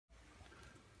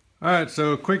Alright,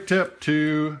 so quick tip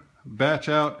to batch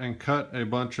out and cut a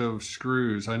bunch of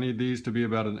screws. I need these to be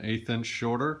about an 1/8 inch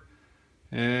shorter.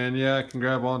 And yeah, I can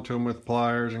grab onto them with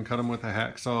pliers and cut them with a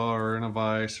hacksaw or in a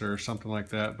vise or something like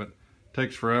that, but it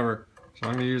takes forever. So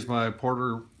I'm going to use my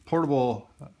portable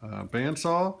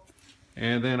bandsaw.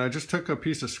 And then I just took a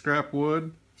piece of scrap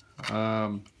wood,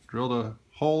 drilled a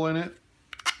hole in it,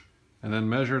 and then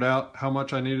measured out how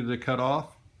much I needed to cut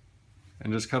off,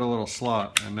 and just cut a little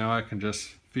slot. And now I can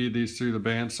just feed these through the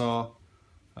bandsaw.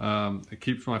 It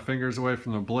keeps my fingers away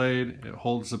from the blade, it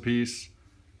holds the piece,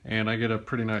 and I get a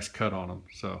pretty nice cut on them.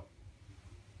 So